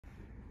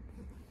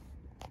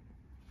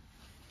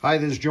Hi,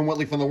 this is Jim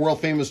Whitley from the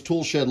world-famous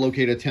Tool Shed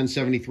located at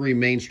 1073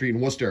 Main Street in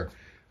Worcester.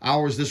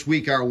 Hours this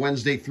week are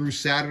Wednesday through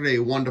Saturday,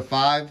 1 to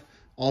 5.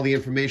 All the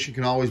information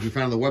can always be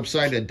found on the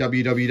website at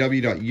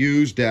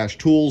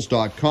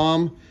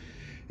www.use-tools.com.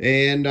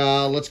 And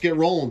let's get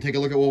rolling. Take a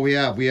look at what we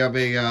have. We have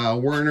a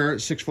Werner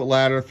 6-foot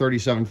ladder,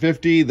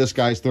 $37.50. This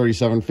guy's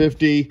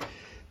 $37.50.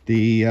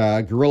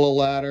 The Gorilla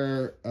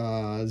ladder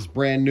is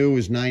brand new,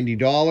 is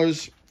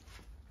 $90.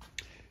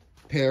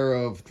 Pair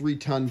of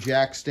 3-ton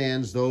jack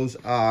stands. Those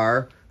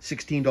are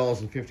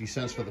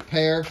 $16.50 for the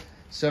pair.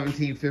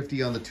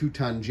 $17.50 on the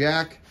 2-ton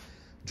jack.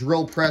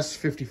 Drill press,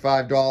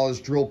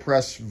 $55. Drill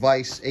press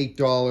vise,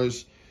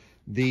 $8.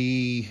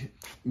 The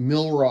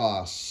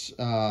Millross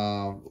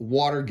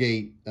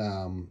Watergate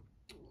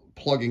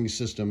plugging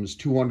system is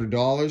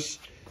 $200.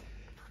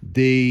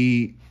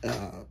 The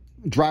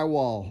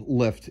drywall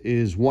lift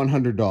is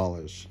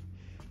 $100.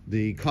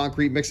 The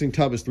concrete mixing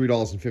tub is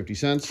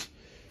 $3.50.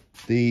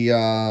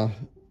 The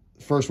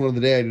first one of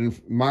the day I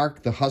didn't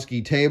mark, the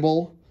Husky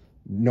table,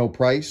 no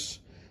price.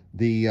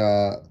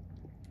 The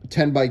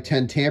 10 by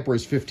 10 tamper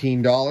is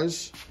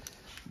 $15.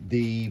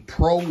 The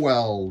Pro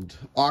Weld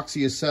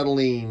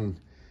oxyacetylene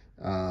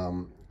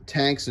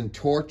tanks and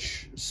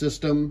torch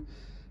system,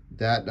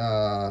 that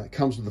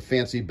comes with a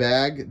fancy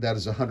bag, that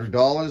is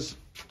 $100.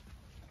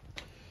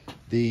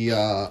 The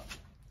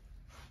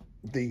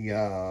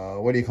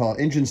what do you call it,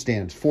 engine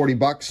stands,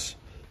 $40.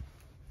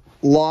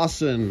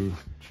 Lawson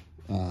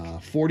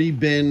 40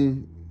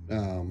 bin,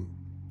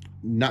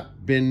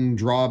 nut bin,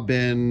 draw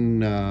bin,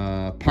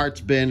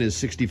 parts bin is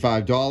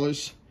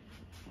 $65.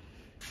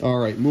 All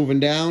right, moving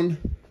down.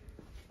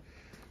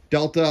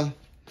 Delta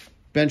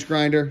bench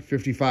grinder,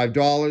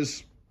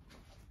 $55.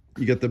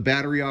 You got the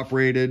battery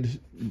operated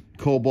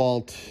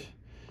Cobalt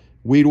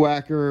weed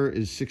whacker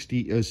is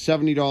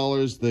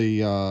 $70.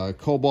 The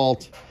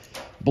Cobalt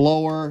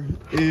blower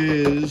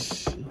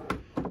is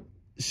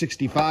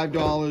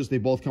 $65. They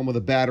both come with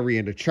a battery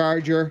and a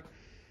charger.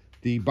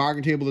 The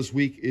bargain table this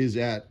week is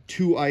at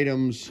 2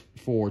 items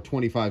for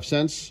 25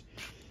 cents.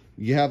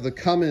 You have the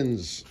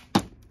Cummins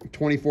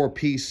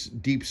 24-piece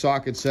deep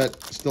socket set,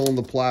 still in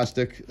the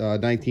plastic,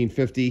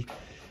 $19.50.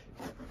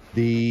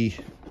 The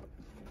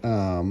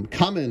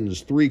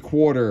Cummins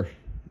 3/4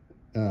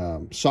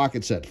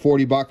 socket set,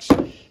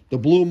 $40. The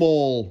Blue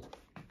Mole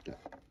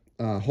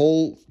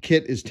whole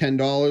kit is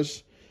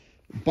 $10.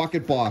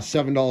 Bucket Boss,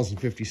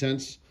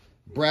 $7.50.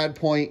 Brad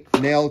Point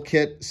nail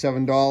kit,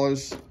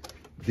 $7.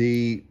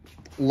 The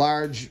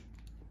large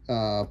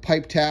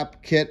pipe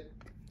tap kit,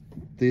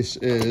 this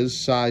is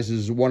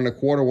sizes 1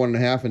 1/4, 1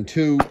 1/2, and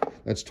 2.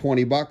 That's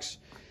 $20.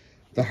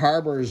 The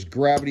Harbor's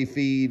gravity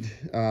feed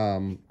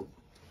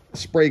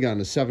spray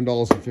gun is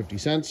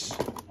 $7.50.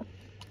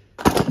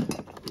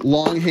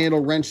 Long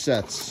handle wrench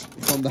sets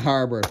from the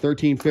Harbor,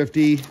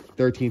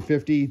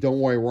 $13.50. Don't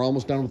worry, we're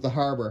almost done with the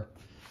Harbor.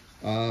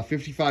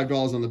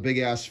 $55 on the big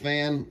ass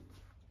fan.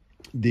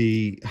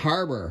 The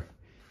Harbor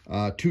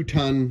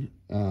 2-ton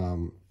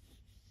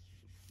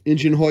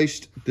engine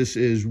hoist, this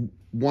is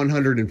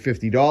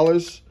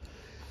 $150.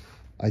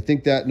 I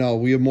think that, no,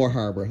 we have more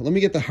Harbor. Let me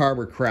get the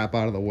Harbor crap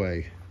out of the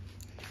way.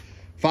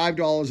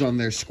 $5 on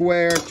their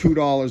square,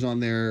 $2 on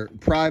their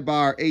pry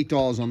bar,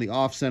 $8 on the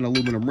offset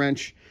aluminum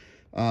wrench.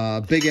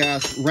 Big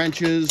ass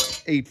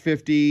wrenches,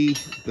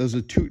 $8.50. Those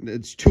are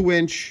it's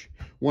 2-inch,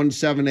 1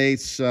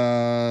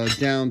 7/8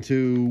 down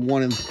to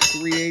 1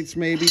 3/8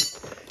 maybe.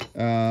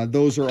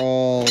 Those are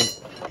all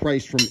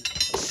priced from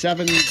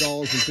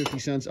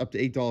 $7.50 up to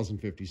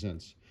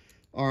 $8.50.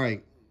 All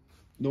right,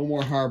 no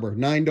more Harbor.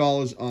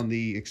 $9 on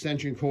the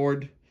extension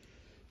cord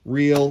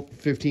reel,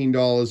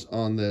 $15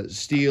 on the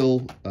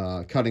steel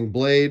cutting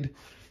blade.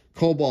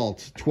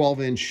 Cobalt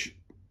 12-inch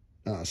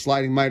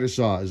sliding miter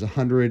saw is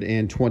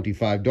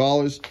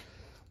 $125.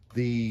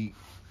 The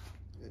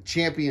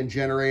Champion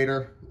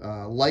generator,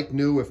 like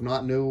new, if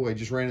not new. I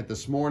just ran it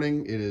this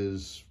morning. It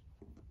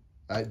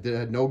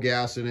had no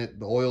gas in it.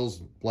 The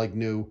oil's like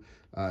new.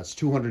 It's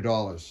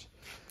 $200.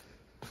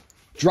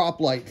 Drop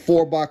light,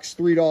 $4,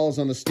 $3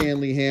 on the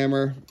Stanley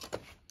hammer.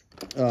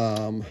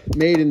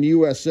 Made in the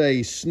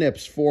USA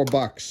snips,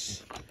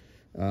 $4.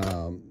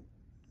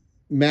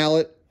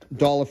 Mallet,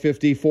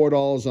 $1.50,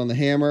 $4 on the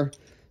hammer.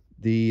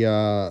 The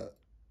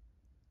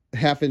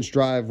 1/2-inch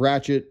drive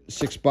ratchet,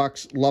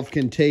 $6.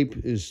 Lovekin tape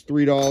is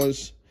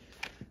 $3.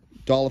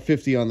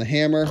 $1.50 on the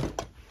hammer.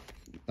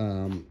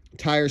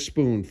 Tire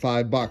spoon,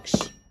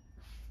 $5.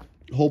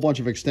 A whole bunch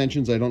of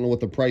extensions. I don't know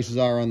what the prices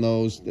are on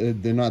those.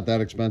 They're not that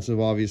expensive,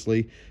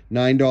 obviously.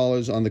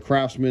 $9 on the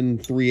Craftsman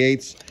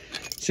 3/8.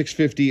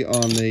 $6.50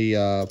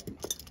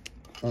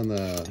 on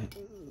the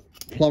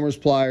plumber's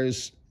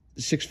pliers.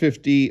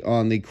 $6.50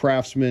 on the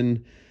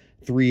Craftsman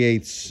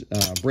 3/8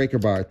 breaker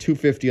bar.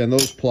 $2.50 on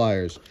those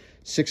pliers.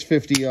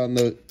 $6.50 on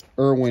the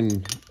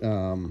Irwin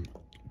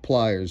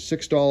pliers.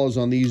 $6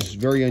 on these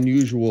very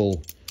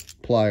unusual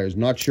pliers.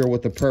 Not sure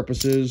what the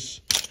purpose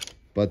is,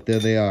 but there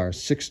they are.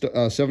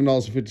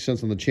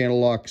 $7.50 on the channel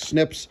lock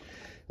snips.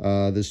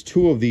 There's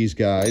 2 of these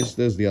guys.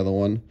 There's the other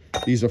one.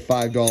 These are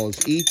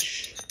 $5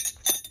 each.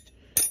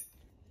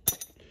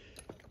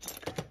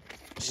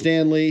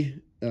 Stanley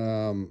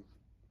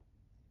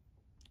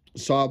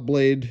saw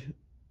blade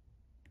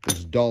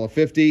is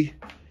 $1.50.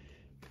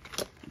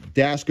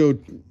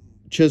 Dasco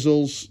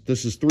chisels,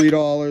 this is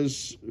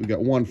 $3. We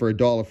got one for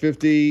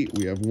 $1.50.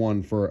 We have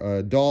one for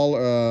 $1.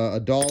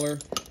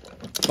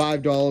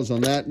 $5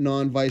 on that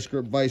non-vice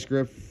grip,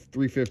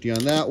 $3.50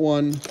 on that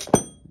one,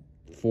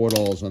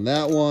 $4 on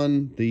that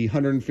one. The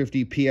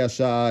 150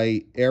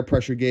 PSI air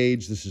pressure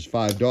gauge, this is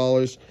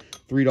 $5.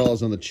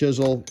 $3 on the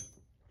chisel,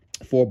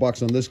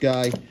 $4 on this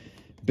guy.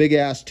 Big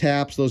ass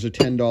taps, those are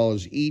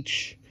 $10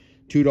 each.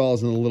 $2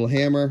 on the little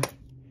hammer,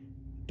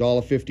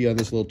 $1.50 on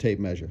this little tape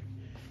measure.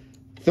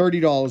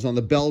 $30 on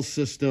the Bell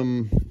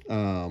System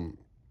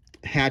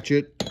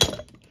hatchet.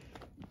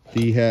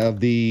 We have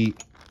the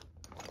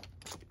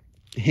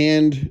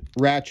hand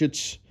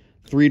ratchets,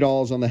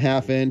 $3 on the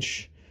 1/2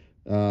 inch,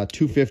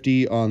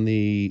 $2.50 on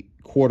the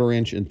 1/4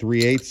 inch and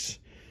 3/8.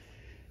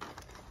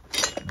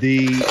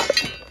 The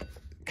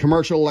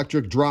commercial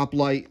electric drop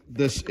light,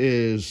 this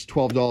is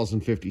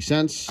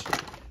 $12.50.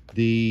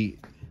 The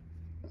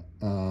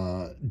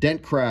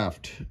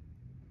Dentcraft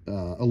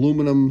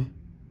aluminum,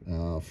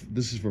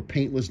 this is for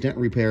paintless dent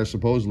repair,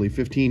 supposedly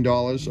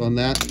 $15 on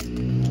that.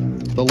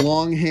 The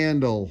long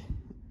handle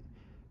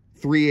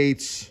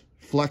 3/8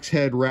 flex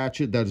head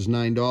ratchet, that is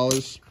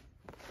 $9.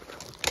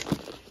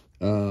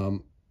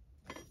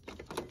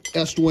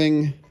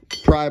 Estwing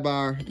pry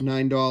bar,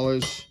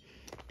 $9.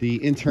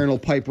 The internal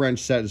pipe wrench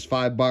set is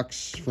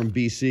 $5 from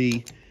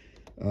BC.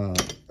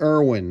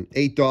 Irwin,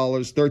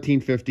 $8,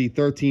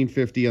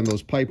 $13.50 on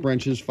those pipe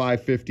wrenches,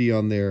 $5.50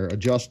 on their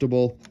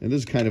adjustable. And this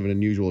is kind of an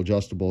unusual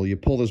adjustable. You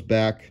pull this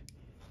back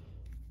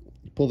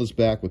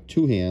with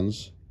two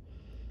hands,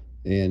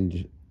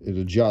 and it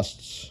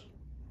adjusts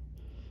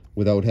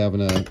without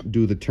having to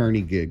do the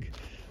turny gig.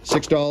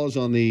 $6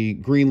 on the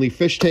Greenlee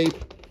fish tape.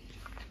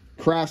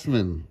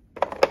 Craftsman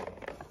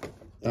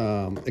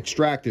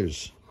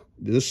extractors.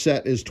 This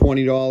set is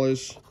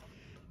 $20.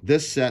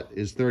 This set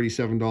is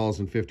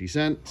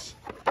 $37.50.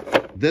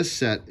 This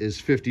set is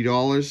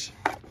 $50.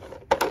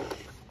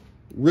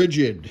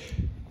 Rigid,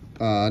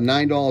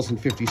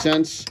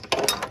 $9.50.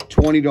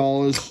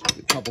 $20.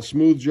 A couple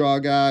smooth jaw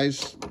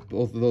guys.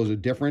 Both of those are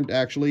different,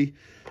 actually.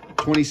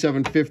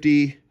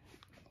 $22.50.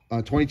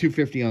 I'm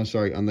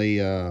sorry, on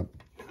the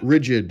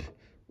rigid.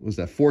 Was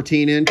that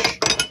 14-inch?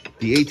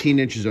 The 18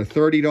 inches are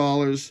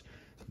 $30.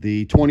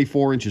 The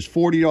 24 inch is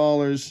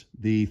 $40.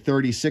 The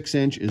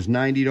 36-inch is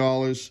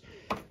 $90.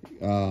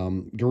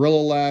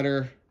 Gorilla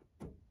ladder,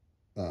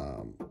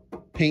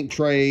 paint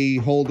tray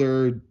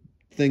holder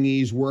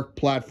thingies, work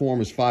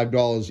platform is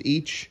 $5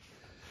 each.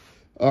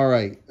 All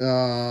right,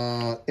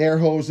 air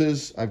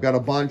hoses, I've got a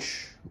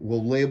bunch.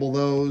 We'll label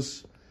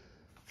those.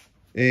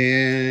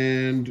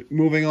 And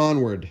moving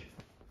onward,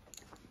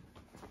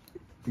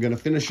 I'm gonna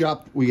finish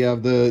up. We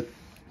have the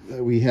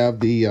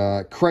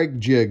Craig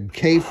Jig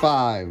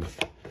K5,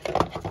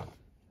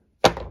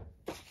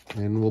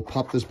 and we'll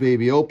pop this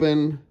baby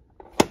open.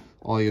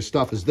 All your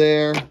stuff is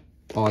there,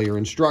 all your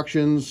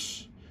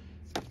instructions,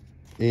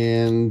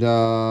 and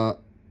I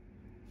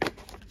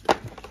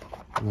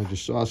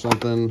just saw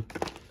something.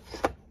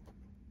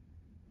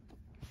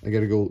 I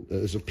gotta go,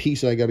 there's a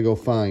piece I gotta go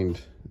find,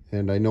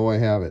 and I know I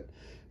have it.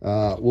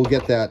 We'll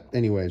get that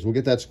anyways. We'll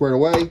get that squared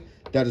away.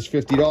 That is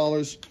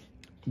 $50.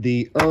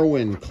 The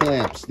Irwin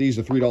clamps, these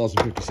are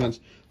 $3.50.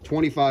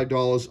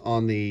 $25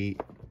 on the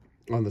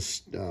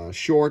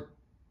short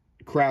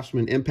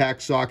Craftsman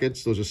impact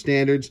sockets. Those are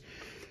standards.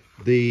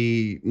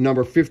 The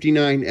number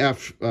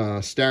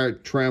 59F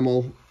Starrett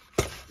Trammel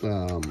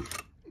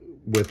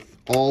with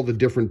all the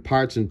different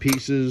parts and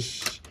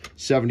pieces,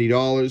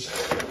 $70.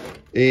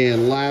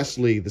 And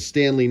lastly, the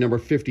Stanley number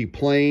 50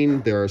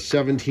 plain. There are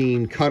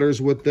 17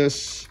 cutters with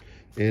this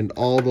and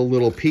all the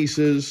little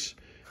pieces,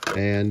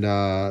 and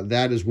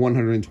that is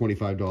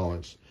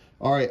 $125.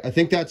 All right, I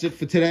think that's it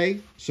for today.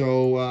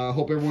 So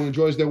hope everyone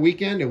enjoys their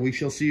weekend, and we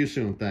shall see you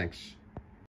soon. Thanks.